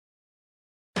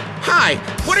Hi,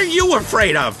 what are you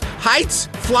afraid of? Heights?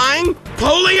 Flying?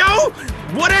 Polio?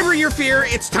 Whatever your fear,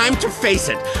 it's time to face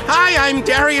it. Hi, I'm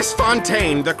Darius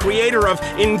Fontaine, the creator of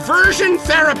Inversion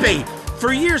Therapy.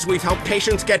 For years, we've helped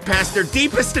patients get past their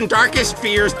deepest and darkest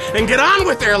fears and get on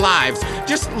with their lives.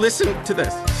 Just listen to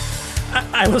this.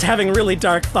 I was having really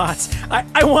dark thoughts.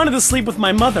 I wanted to sleep with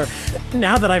my mother.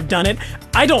 Now that I've done it,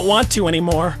 I don't want to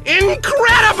anymore.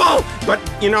 Incredible! But,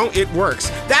 it works.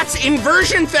 That's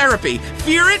Inversion Therapy.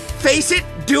 Fear it, face it,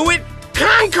 do it,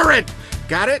 conquer it!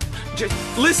 Got it? Just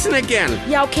listen again.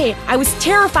 Yeah, okay. I was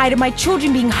terrified of my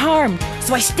children being harmed,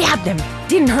 so I stabbed them.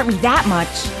 Didn't hurt me that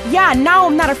much. Yeah, now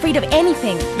I'm not afraid of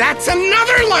anything. That's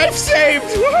another life saved!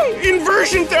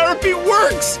 Inversion therapy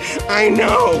works! I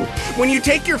know. When you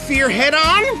take your fear head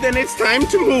on, then it's time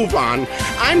to move on.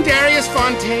 I'm Darius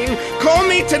Fontaine. Call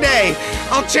me today.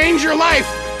 I'll change your life.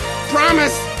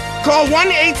 Promise. Call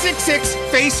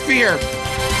 1-866-FACE-FEAR.